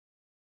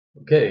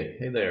Okay,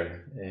 hey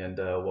there, and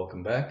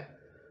welcome back.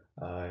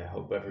 I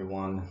hope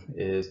everyone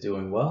is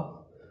doing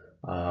well.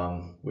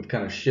 We've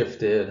kind of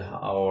shifted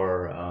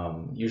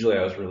our, usually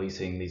I was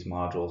releasing these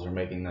modules or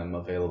making them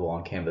available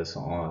on Canvas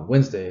on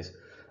Wednesdays,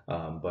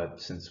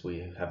 but since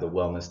we have the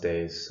wellness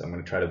days, I'm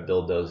going to try to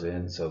build those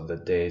in. So the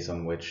days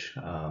on which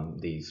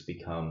these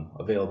become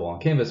available on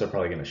Canvas are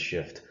probably going to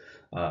shift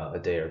a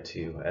day or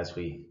two as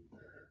we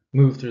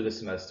move through the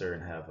semester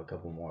and have a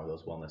couple more of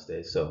those wellness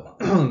days. So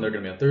they're going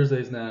to be on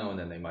Thursdays now, and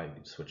then they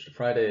might switch to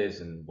Fridays,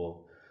 and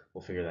we'll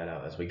figure that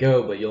out as we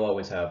go. But you'll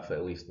always have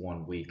at least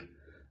 1 week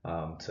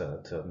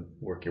to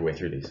work your way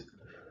through these.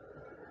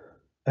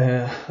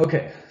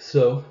 Okay,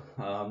 so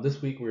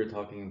this week we were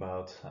talking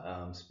about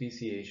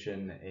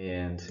speciation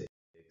and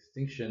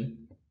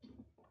extinction.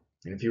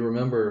 And if you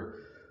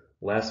remember,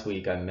 last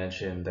week I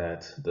mentioned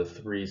that the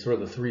three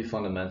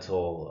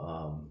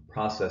fundamental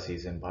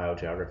processes in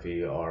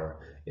biogeography are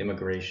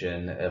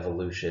immigration,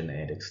 evolution,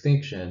 and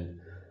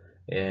extinction.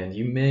 And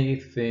you may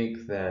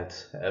think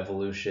that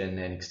evolution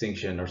and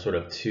extinction are sort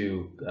of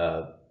two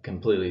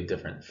completely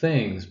different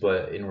things,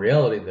 but in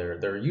reality,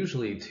 they're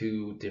usually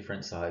two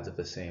different sides of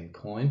the same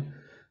coin.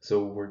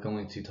 So we're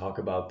going to talk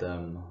about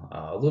them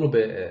a little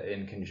bit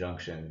in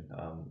conjunction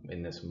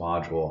in this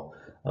module,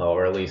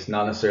 or at least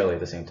not necessarily at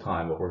the same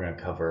time, but we're going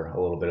to cover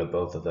a little bit of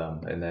both of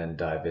them and then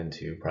dive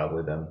into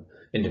probably them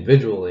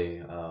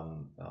individually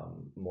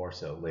more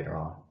so later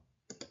on.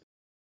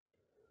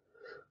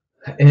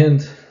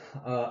 And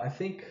I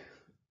think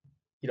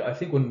I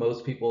think when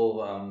most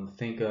people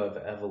think of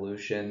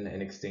evolution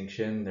and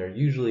extinction, they're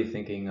usually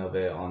thinking of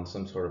it on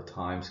some sort of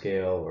time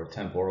scale or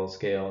temporal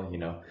scale.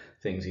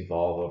 Things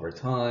evolve over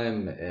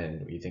time,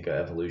 and you think of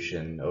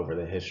evolution over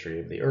the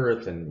history of the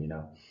Earth, and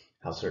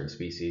how certain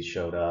species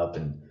showed up,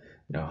 and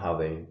how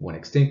they went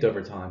extinct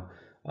over time.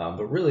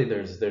 But really,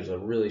 there's a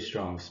really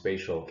strong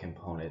spatial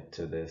component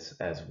to this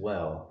as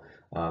well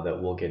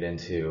that we'll get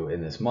into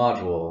in this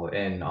module.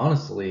 And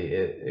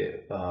honestly,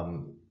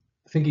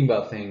 thinking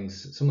about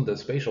things, some of the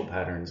spatial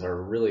patterns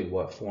are really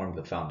what form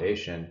the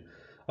foundation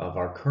of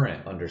our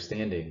current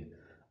understanding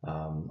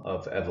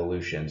of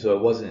evolution. So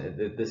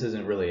this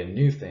isn't really a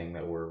new thing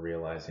that we're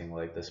realizing.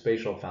 Like the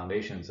spatial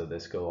foundations of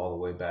this go all the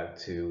way back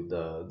to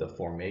the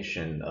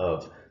formation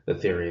of the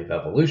theory of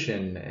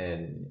evolution,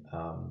 and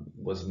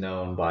was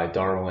known by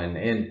Darwin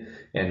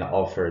and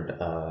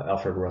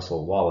Alfred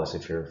Russel Wallace,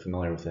 if you're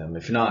familiar with him.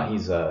 If not,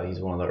 he's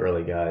one of the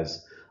early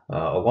guys.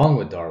 Along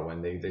with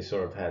Darwin, they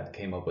sort of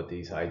came up with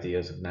these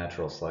ideas of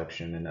natural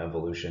selection and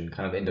evolution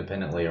kind of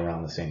independently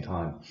around the same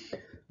time.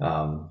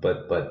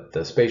 But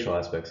the spatial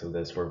aspects of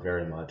this were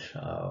very much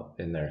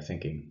in their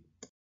thinking.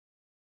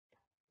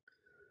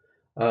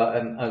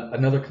 And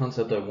another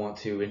concept I want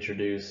to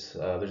introduce,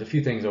 there's a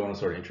few things I want to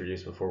sort of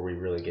introduce before we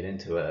really get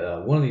into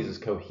it. One of these is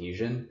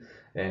cohesion,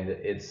 and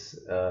it's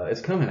kind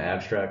of an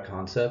abstract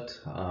concept.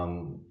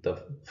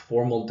 The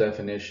formal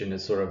definition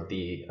is sort of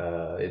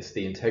it's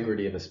the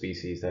integrity of a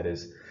species that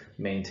is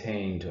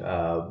maintained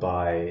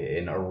by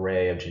an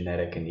array of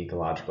genetic and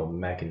ecological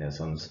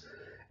mechanisms.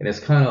 And it's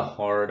kind of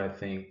hard, I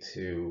think,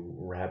 to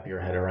wrap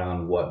your head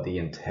around what the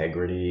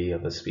integrity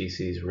of a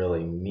species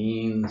really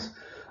means.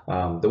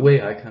 The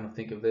way I kind of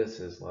think of this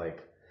is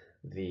like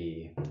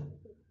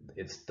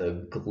it's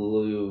the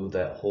glue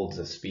that holds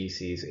a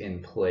species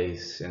in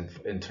place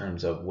in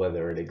terms of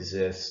whether it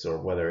exists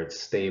or whether it's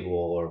stable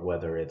or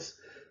whether it's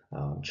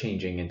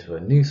changing into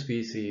a new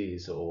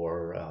species,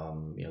 or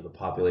the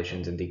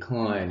population's in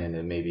decline and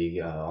it may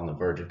be on the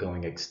verge of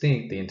going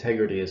extinct. The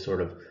integrity is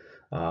sort of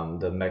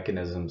the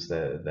mechanisms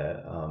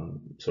that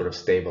sort of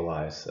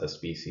stabilize a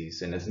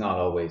species, and it's not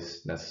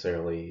always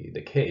necessarily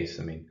the case.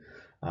 I mean,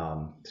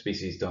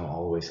 species don't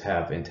always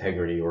have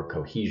integrity or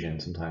cohesion.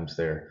 Sometimes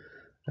they're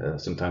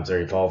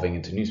evolving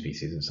into new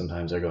species, and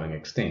sometimes they're going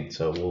extinct.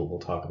 So we'll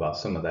talk about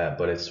some of that,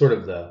 but it's sort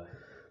of the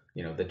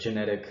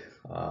genetic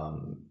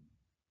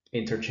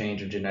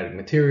interchange of genetic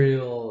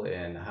material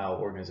and how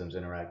organisms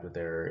interact with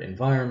their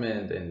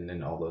environment,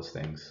 and all those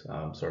things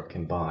sort of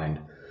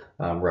combined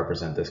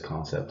represent this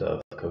concept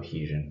of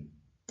cohesion.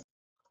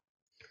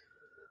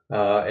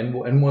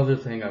 And one other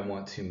thing I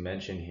want to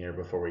mention here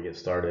before we get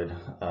started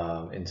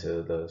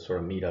into the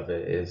sort of meat of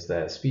it is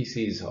that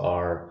species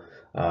are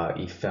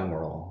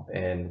ephemeral.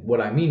 And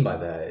what I mean by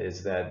that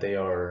is that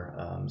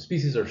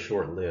species are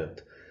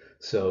short-lived.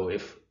 So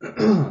if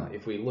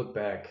if we look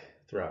back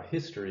throughout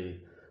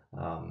history,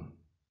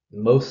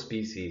 most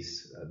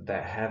species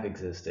that have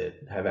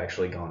existed have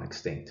actually gone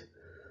extinct.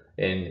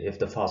 And if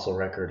the fossil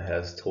record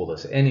has told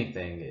us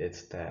anything,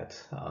 it's that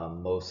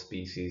most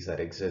species that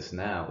exist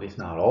now, if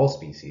not all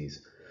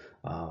species,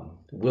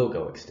 will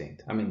go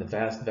extinct. I mean, the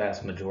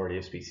vast majority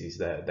of species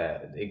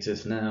that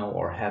exist now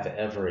or have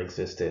ever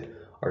existed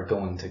are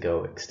going to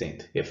go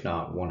extinct, if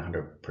not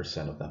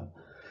 100% of them.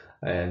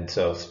 And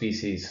so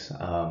species,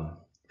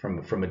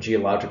 from a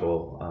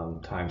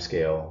geological time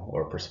scale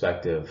or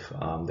perspective,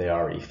 they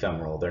are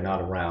ephemeral. They're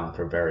not around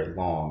for very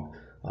long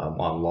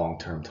on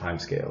long-term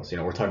timescales.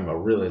 We're talking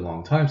about really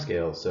long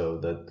timescales, so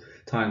the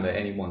time that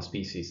any one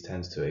species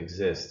tends to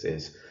exist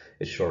is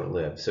is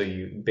short-lived. So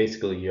you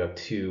have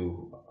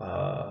two,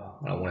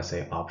 I don't want to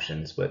say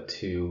options, but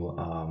two,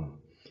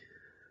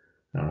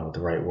 I don't know what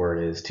the right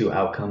word is, two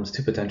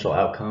potential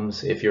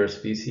outcomes. If you're a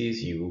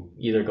species, you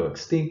either go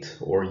extinct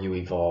or you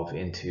evolve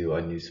into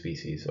a new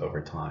species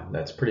over time.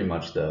 That's pretty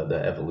much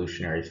the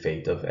evolutionary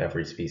fate of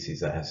every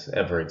species that has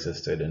ever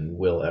existed and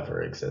will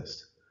ever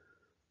exist.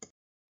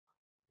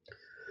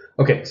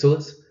 Okay, so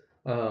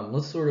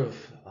let's sort of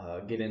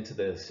get into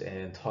this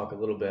and talk a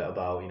little bit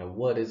about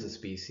what is a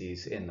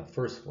species in the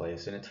first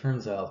place. And it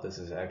turns out this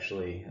is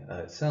actually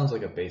it sounds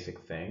like a basic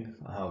thing.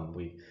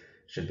 We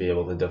should be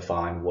able to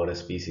define what a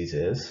species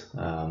is,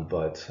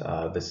 but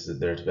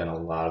there's been a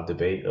lot of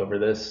debate over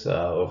this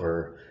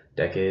over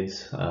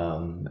decades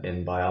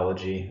in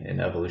biology, in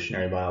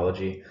evolutionary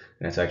biology,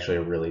 and it's actually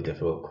a really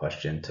difficult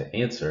question to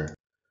answer.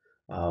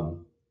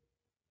 Um,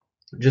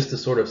 just to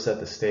sort of set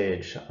the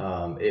stage,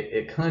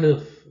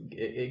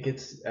 it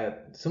gets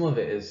at some of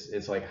it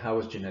is like how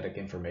is genetic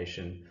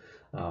information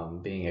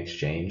being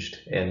exchanged,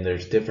 and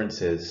there's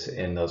differences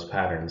in those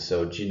patterns.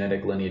 So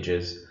genetic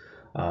lineages,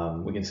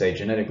 we can say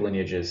genetic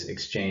lineages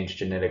exchange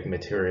genetic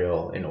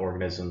material in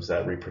organisms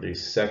that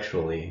reproduce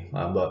sexually,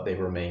 but they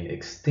remain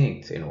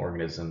extinct in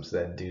organisms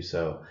that do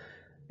so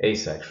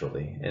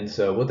asexually. And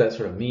so what that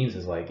sort of means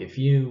is like if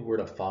you were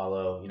to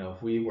follow,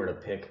 if we were to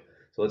pick,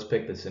 so let's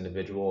pick this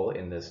individual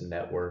in this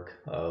network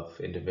of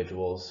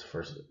individuals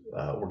for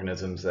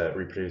organisms that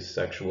reproduce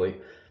sexually.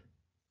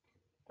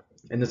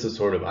 And this is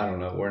sort of, I don't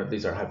know,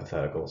 these are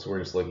hypothetical. So we're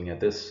just looking at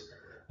this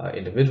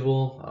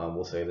individual.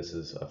 We'll say this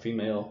is a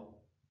female.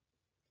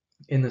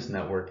 In this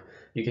network,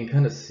 you can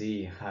kind of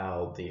see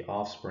how the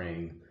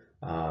offspring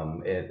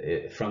from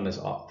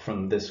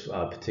this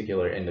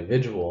particular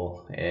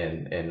individual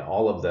and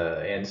all of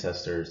the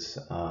ancestors,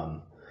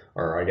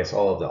 or I guess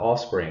all of the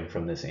offspring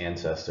from this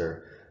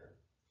ancestor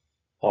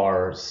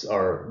are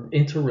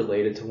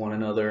interrelated to one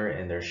another,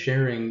 and they're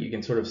sharing. You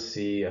can sort of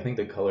see. I think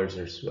the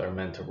colors are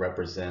meant to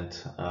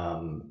represent,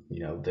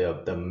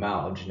 the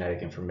amount of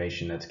genetic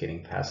information that's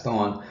getting passed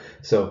on.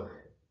 So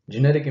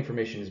genetic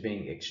information is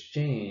being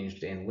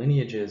exchanged and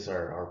lineages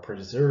are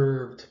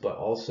preserved, but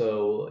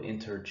also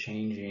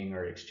interchanging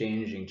or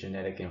exchanging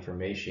genetic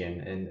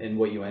information. And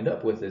what you end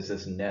up with is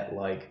this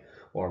net-like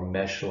or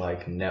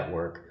mesh-like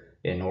network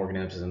in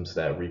organisms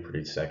that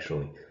reproduce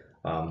sexually.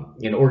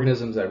 In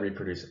organisms that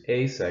reproduce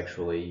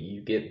asexually,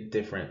 you get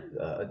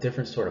a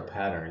different sort of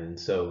pattern, and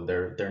so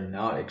they're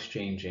not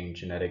exchanging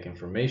genetic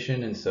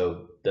information, and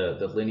so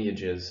the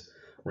lineages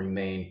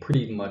remain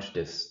pretty much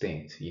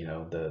distinct.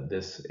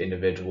 This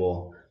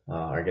individual,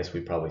 I guess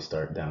we probably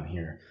start down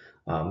here.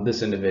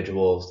 This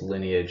individual's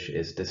lineage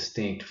is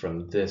distinct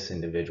from this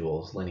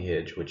individual's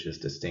lineage, which is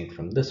distinct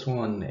from this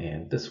one,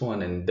 and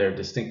they're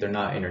distinct. They're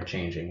not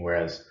interchanging.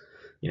 Whereas,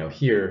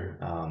 here,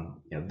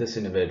 this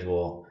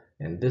individual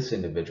and this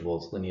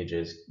individual's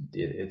lineages,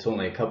 it's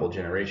only a couple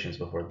generations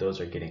before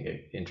those are getting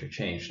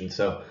interchanged. And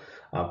so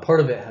part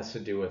of it has to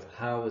do with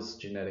how is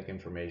genetic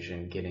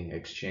information getting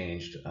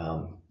exchanged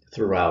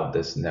throughout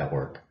this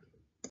network.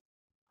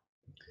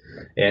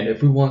 And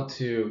if we want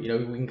to,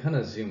 we can kind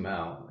of zoom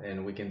out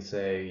and we can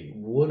say,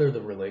 what are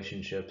the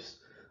relationships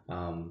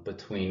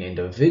between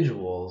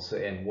individuals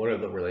and what are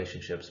the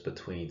relationships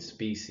between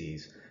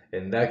species?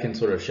 And that can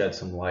sort of shed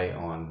some light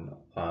on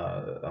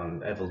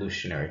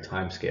evolutionary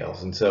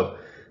timescales. And so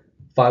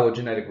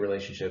phylogenetic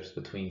relationships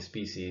between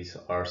species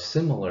are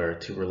similar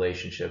to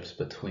relationships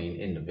between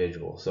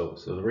individuals. So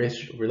the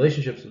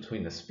relationships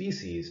between the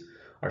species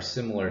are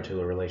similar to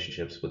the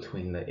relationships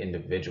between the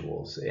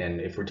individuals. And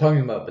if we're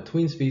talking about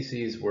between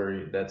species,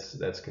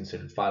 that's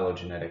considered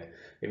phylogenetic.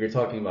 If you're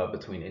talking about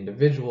between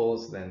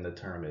individuals, then the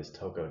term is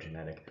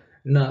tocogenetic.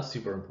 Not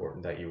super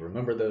important that you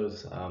remember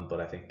those, but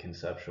I think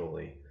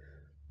conceptually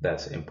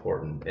that's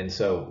important. And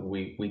so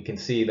we can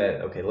see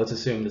that, okay, let's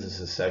assume this is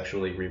a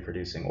sexually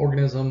reproducing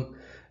organism,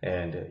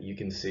 and you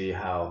can see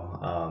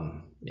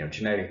how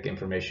genetic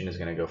information is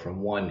going to go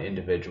from one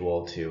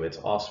individual to its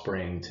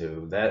offspring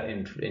to that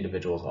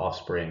individual's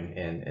offspring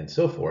and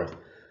so forth.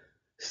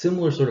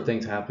 Similar sort of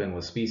things happen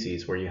with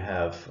species where you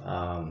have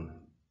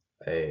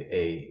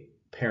a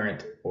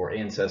parent or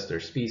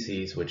ancestor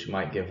species which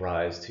might give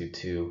rise to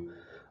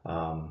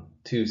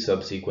two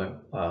subsequent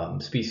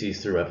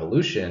species through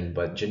evolution,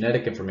 but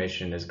genetic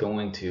information is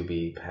going to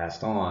be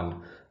passed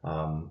on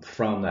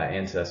from that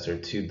ancestor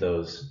to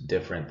those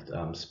different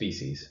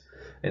species.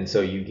 And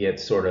so you get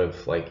sort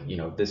of like,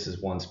 this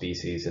is one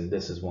species and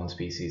this is one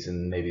species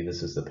and maybe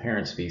this is the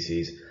parent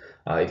species.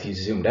 If you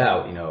zoomed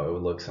out, it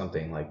would look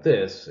something like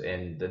this,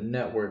 and the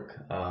network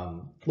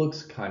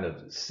looks kind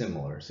of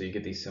similar. So you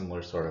get these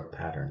similar sort of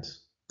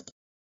patterns.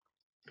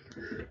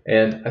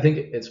 And I think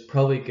it's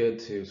probably good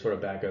to sort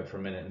of back up for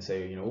a minute and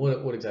say,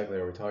 what exactly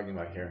are we talking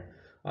about here?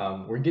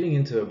 We're getting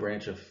into a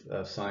branch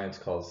of science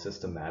called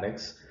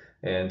systematics,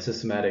 and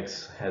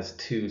systematics has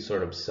two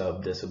sort of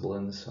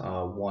sub-disciplines.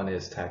 One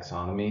is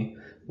taxonomy,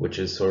 which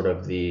is sort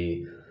of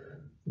the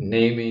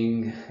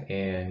naming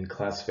and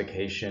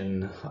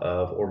classification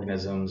of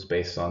organisms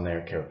based on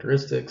their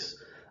characteristics.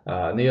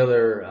 And the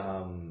other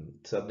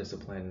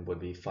subdiscipline would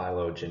be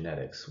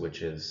phylogenetics,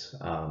 which is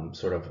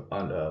sort of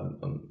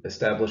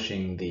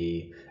establishing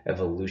the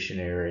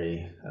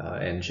evolutionary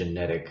and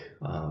genetic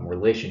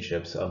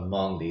relationships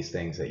among these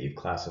things that you've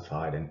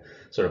classified and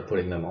sort of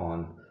putting them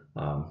on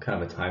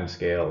kind of a time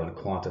scale and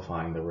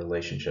quantifying the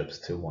relationships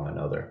to one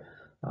another.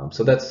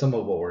 So that's some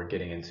of what we're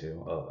getting into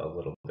a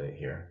little bit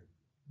here.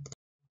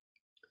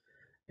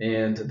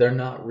 And they're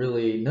not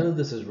really, none of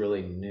this is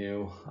really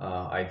new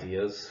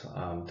ideas.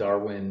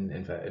 Darwin,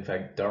 in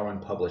fact,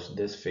 Darwin published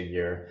this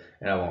figure,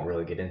 and I won't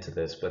really get into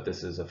this, but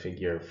this is a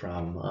figure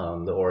from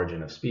The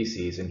Origin of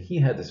Species, and he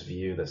had this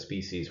view that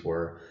species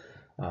were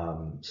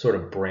sort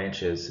of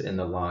branches in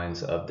the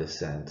lines of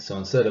descent. So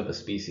instead of a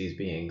species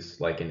being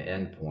like an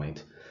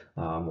endpoint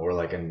or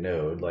like a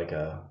node, like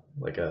a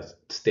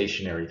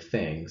stationary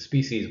thing,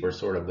 species were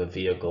sort of the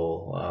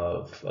vehicle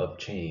of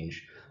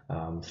change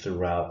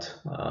throughout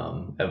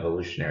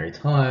evolutionary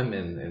time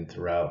and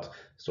throughout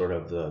sort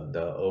of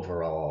the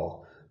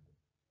overall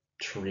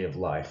tree of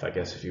life, I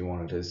guess, if you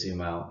wanted to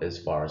zoom out as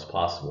far as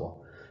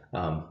possible.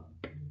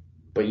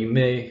 But you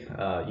may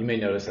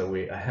notice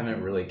that I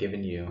haven't really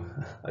given you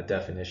a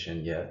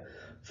definition yet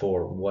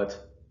for what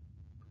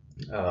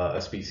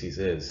a species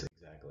is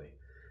exactly,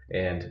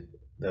 and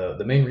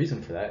the main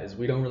reason for that is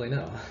we don't really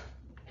know.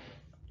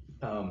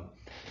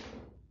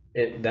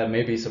 That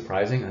may be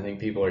surprising. I think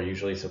people are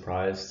usually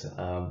surprised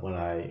when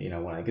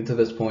I get to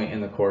this point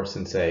in the course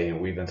and say,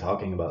 we've been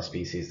talking about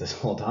species this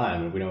whole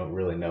time and we don't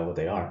really know what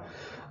they are.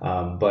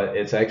 But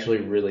it's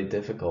actually really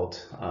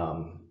difficult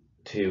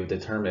to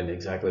determine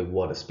exactly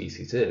what a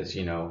species is.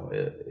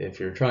 If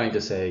you're trying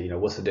to say,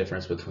 what's the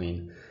difference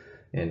between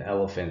an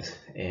elephant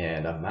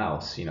and a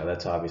mouse,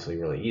 that's obviously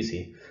really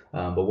easy.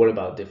 But what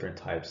about different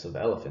types of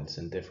elephants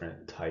and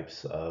different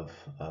types of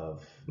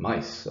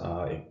mice?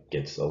 It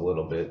gets a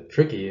little bit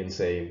tricky and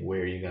say,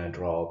 where are you going to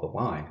draw the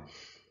line?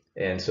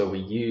 And so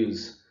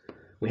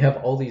we have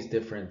all these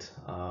different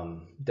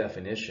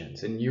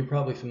definitions, and you're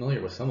probably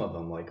familiar with some of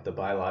them, like the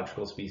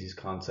biological species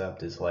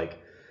concept is like,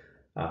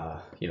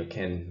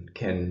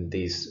 can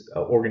these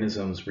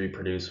organisms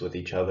reproduce with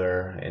each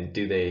other, and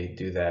do they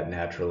do that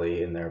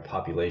naturally in their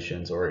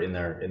populations or in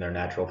their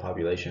natural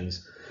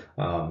populations?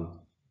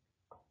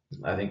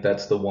 I think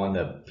that's the one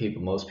that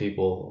most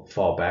people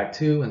fall back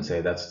to and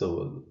say that's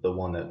the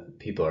one that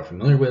people are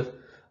familiar with.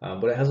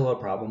 But it has a lot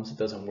of problems. It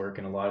doesn't work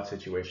in a lot of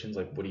situations.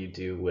 Like, what do you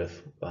do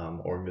with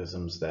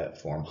organisms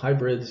that form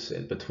hybrids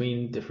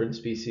between different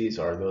species?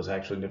 Are those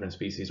actually different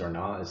species or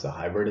not? Is the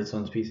hybrid its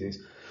own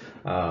species?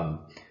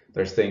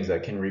 There's things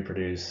that can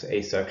reproduce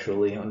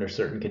asexually under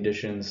certain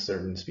conditions.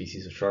 Certain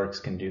species of sharks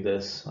can do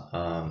this.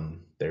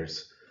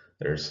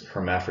 There's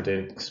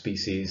hermaphroditic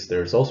species.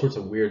 There's all sorts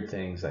of weird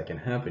things that can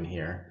happen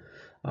here.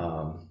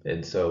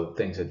 And so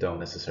things that don't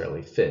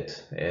necessarily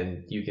fit.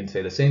 And you can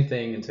say the same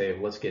thing and say,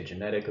 let's get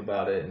genetic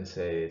about it and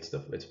say it's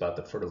about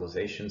the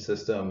fertilization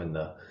system and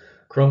the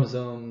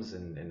chromosomes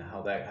and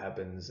how that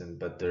happens.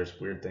 But there's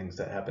weird things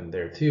that happen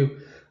there too.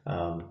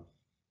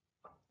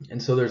 And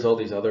so there's all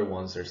these other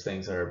ones. There's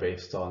things that are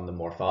based on the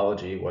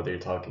morphology, whether you're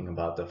talking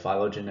about the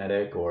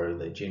phylogenetic or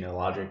the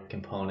genealogic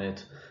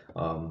component,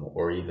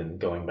 or even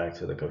going back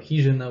to the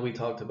cohesion that we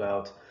talked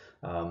about.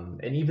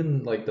 And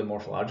even like the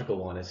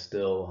morphological one is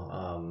still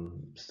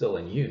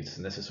in use.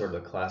 And this is sort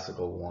of the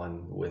classical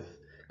one with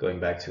going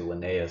back to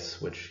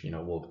Linnaeus, which,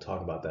 we'll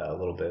talk about that a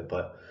little bit.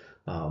 But,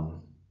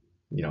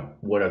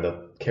 what are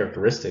the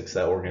characteristics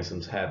that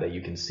organisms have that you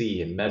can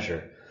see and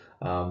measure?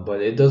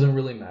 But it doesn't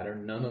really matter.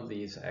 None of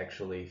these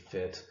actually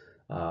fit,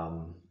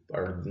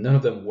 or none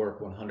of them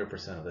work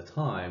 100% of the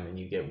time, and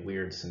you get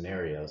weird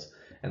scenarios.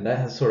 And that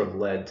has sort of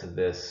led to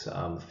this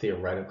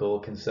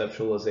theoretical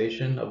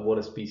conceptualization of what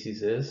a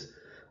species is.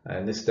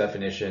 And this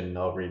definition,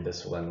 I'll read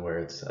this one, where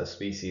it's a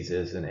species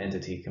is an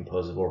entity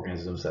composed of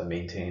organisms that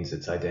maintains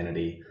its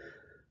identity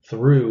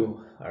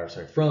from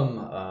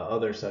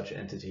other such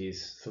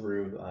entities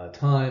through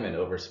time and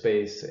over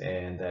space,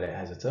 and that it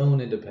has its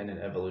own independent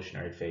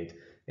evolutionary fate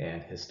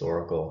and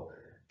historical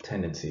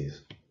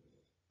tendencies.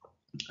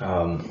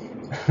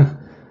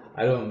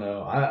 I don't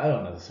know. I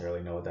don't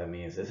necessarily know what that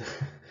means.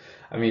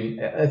 I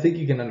mean, I think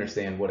you can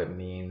understand what it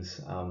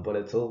means, but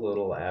it's a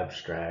little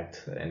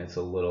abstract and it's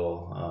a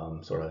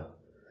little sort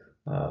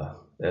of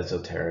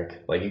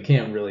esoteric. Like, you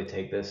can't really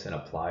take this and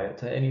apply it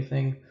to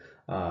anything.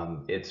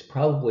 It's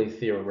probably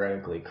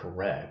theoretically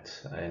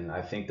correct, and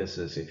I think this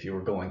is, if you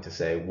were going to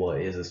say what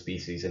is a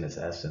species in its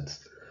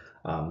essence,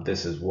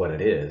 this is what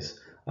it is.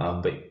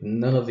 But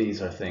none of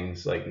these are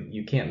things, like,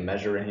 you can't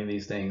measure any of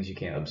these things, you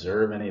can't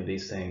observe any of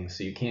these things,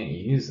 so you can't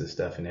use this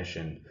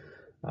definition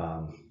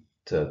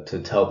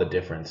to tell the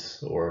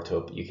difference, or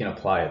you can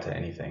apply it to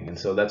anything. And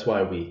so that's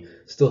why we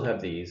still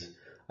have these.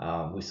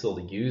 We still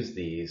use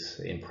these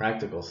in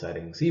practical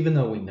settings, even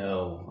though we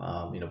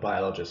know,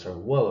 biologists are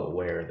well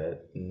aware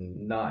that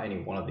not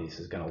any one of these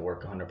is going to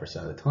work 100%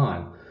 of the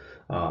time.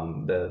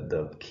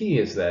 The key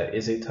is that,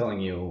 is it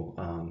telling you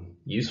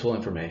useful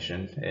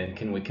information, and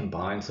can we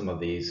combine some of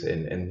these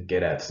and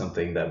get at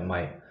something that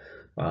might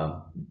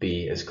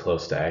be as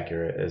close to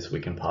accurate as we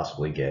can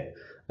possibly get?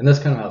 And that's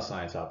kind of how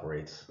science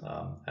operates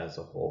as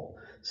a whole.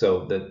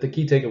 So the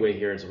key takeaway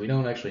here is we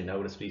don't actually know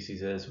what a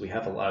species is. We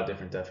have a lot of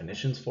different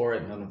definitions for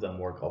it. None of them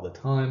work all the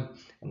time,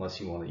 unless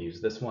you want to use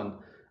this one.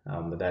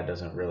 But that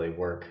doesn't really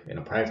work in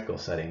a practical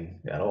setting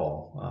at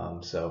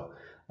all.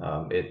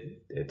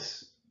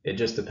 It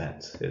just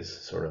depends is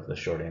sort of the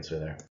short answer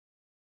there.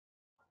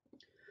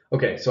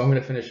 Okay, so I'm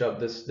going to finish up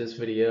this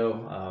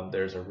video.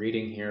 There's a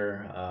reading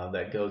here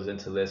that goes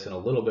into this in a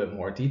little bit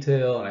more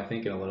detail, and I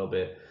think in a little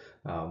bit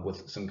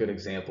with some good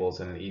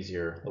examples and a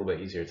little bit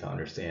easier to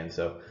understand.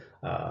 So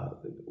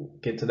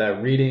get to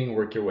that reading,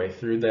 work your way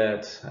through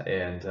that,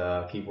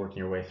 and keep working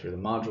your way through the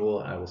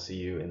module. I will see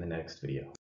you in the next video.